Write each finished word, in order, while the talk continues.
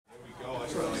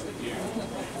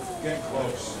Get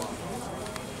close.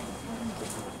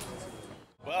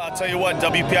 Well, I'll tell you what,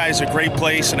 WPI is a great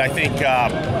place, and I think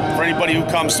for anybody who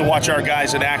comes to watch our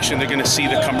guys in action, they're going to see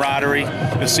the camaraderie,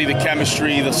 they'll see the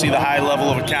chemistry, they'll see the high level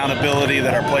of accountability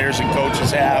that our players and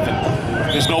coaches have,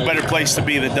 and there's no better place to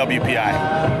be than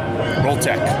WPI. Roll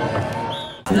Tech.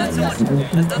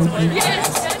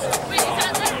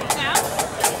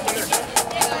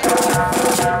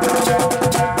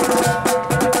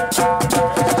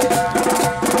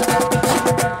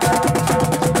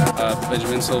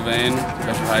 Benjamin Sylvain,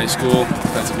 Bedford High School,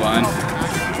 defensive line.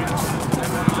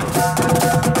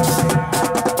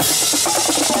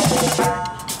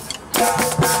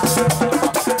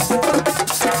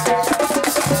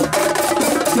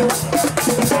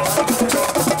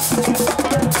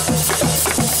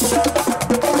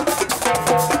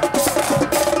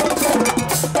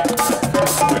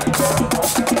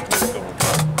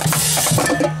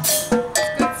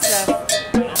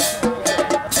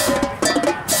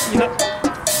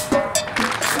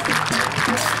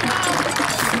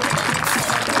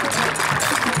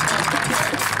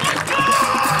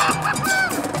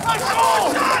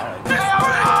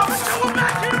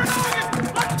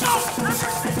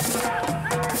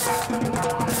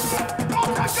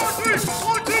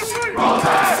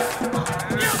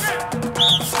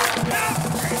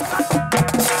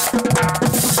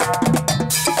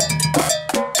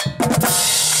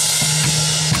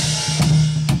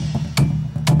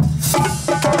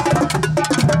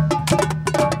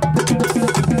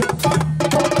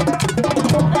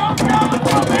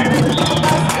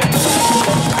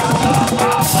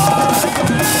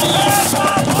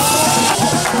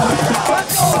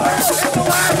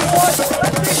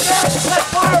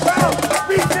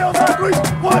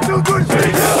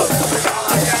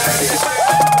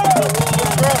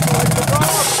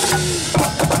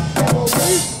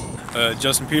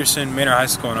 Justin Pearson, Manor High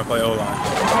School, and I play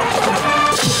O-line.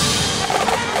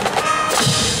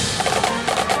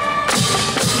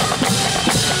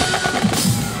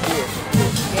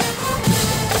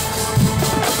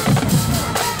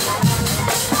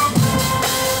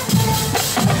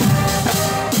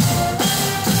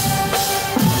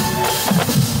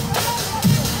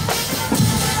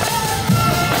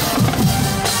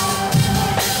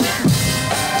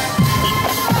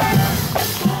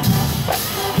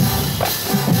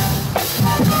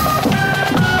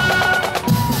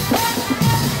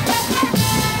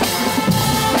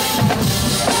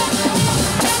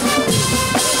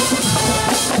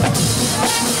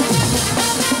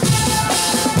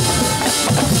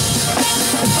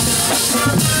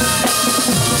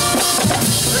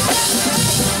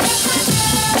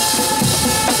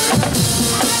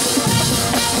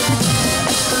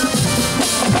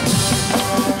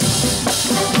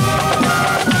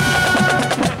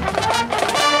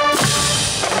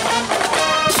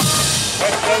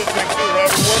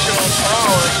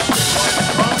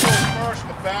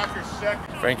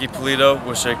 Frankie Polito,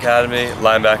 Worcester Academy,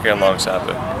 linebacker and long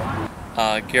snapper.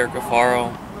 Garrett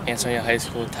Gaffaro, Ansonia High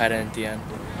School, tight end at the end.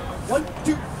 1,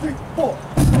 2, 3, 4.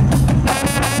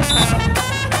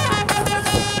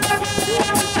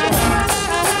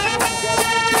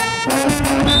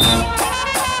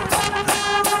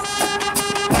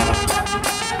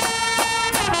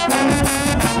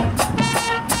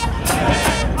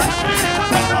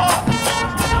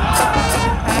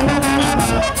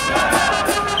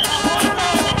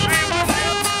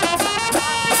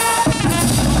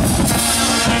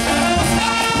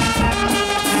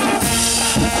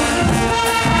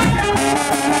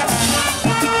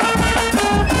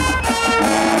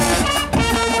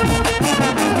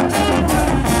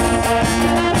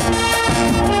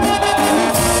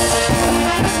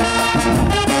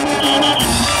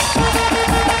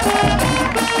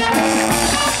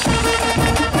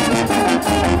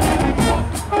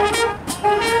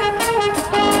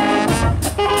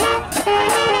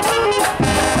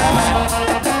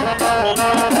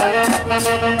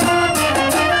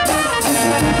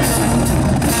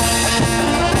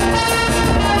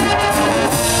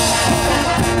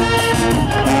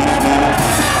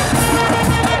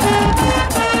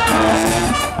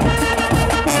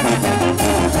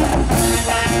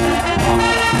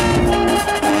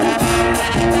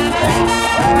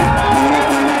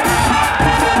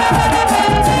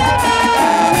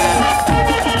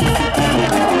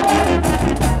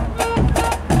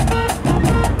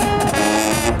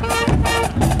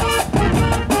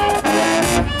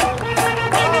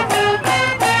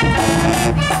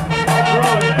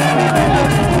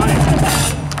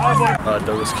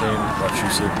 Douglas Kane,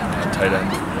 Shrewsbury, tight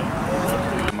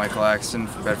end. Michael Axton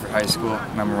from Bedford High School,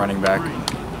 and I'm a running back.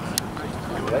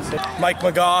 Mike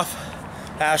McGough,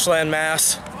 Ashland,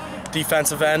 Mass,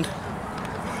 defensive end.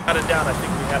 Out of doubt, I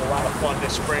think we had a lot of fun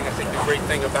this spring. I think the great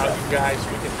thing about you guys,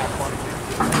 we can have fun.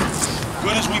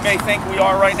 Good as we may think we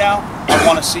are right now, I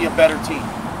want to see a better team.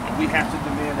 And we have to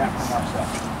demand that from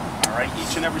ourselves. All right?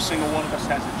 Each and every single one of us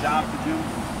has a job to do,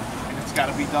 and it's got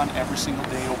to be done every single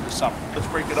day over the summer. Let's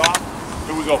break it off.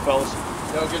 Here we go, fellas.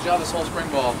 Yo, good job this whole spring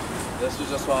ball. This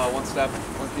was just one step,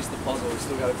 one piece of the puzzle. We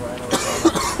still got to grind over summer.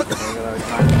 We got to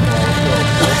grind the ball.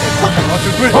 Let's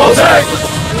go. Roll tag!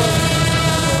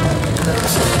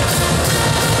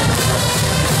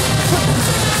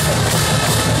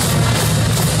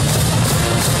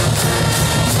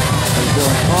 How you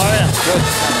doing? Oh, yeah. Good.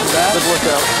 Good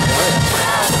workout.